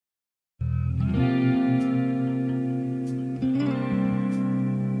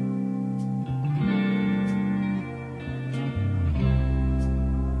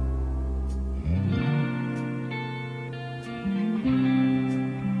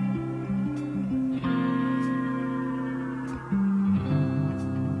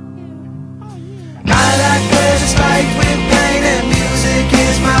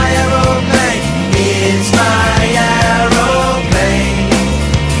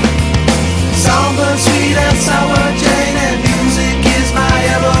sweet and sour Jane, and music is my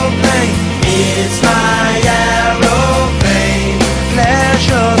aeroplane. It's my aeroplane.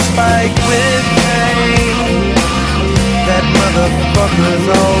 Pleasure spike with pain. That motherfucker's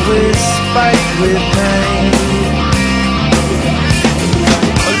always spike with pain.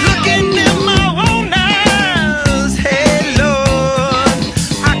 Looking in my own eyes, hey Lord,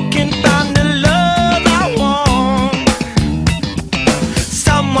 I can find the love I want.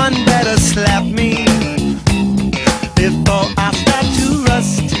 Someone better slap me before I start to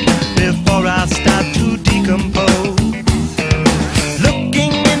rust, before I start to decompose.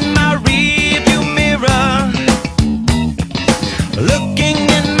 Looking in my rearview mirror, looking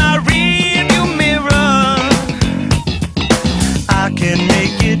in my rearview mirror, I can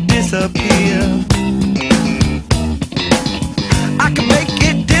make it disappear. I can make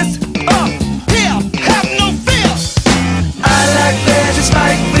it disappear. Have no fear. I like pleasure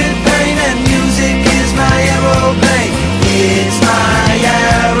spiked with pain, and music is my aeroplane. It's my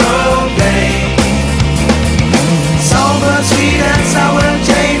aeroplane. Sober, sweet and sour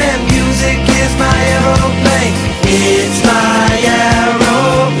Jane, and music is my aeroplane. It's my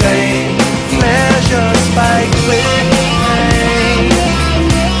aeroplane. Pleasure spiked with pain.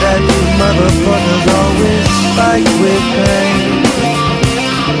 That motherfucker's always spiked with pain.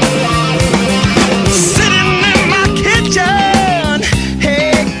 Sitting in my kitchen,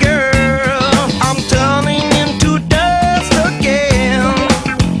 hey girl, I'm turning into dust again.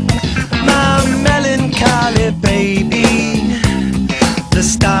 My melancholy baby, the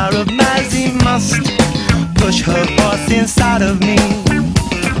star of Mazzy must push her voice inside of me.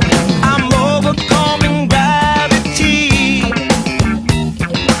 I'm overcoming gravity.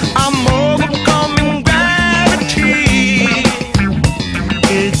 I'm overcoming gravity.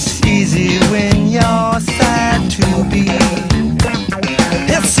 It's easy when you're sad to be.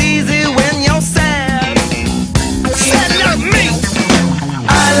 It's easy when you're sad. Sad like me.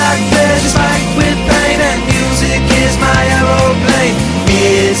 I like pleasure spiked with pain, and music is my aeroplane.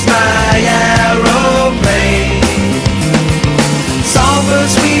 It's my aeroplane. Somber,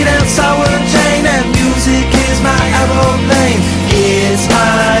 sweet and sour Jane, and music is my aeroplane. It's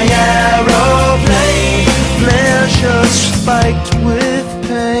my aeroplane. Pleasure spiked with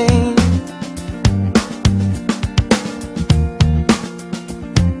pain.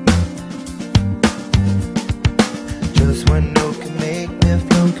 Just one note can make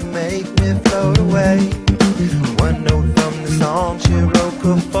me float away. One note from the song she wrote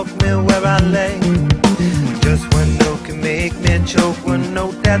could fuck me where I lay. Just one note can make me choke. One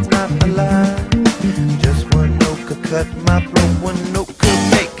note that's not a lie. Just one note could cut my throat.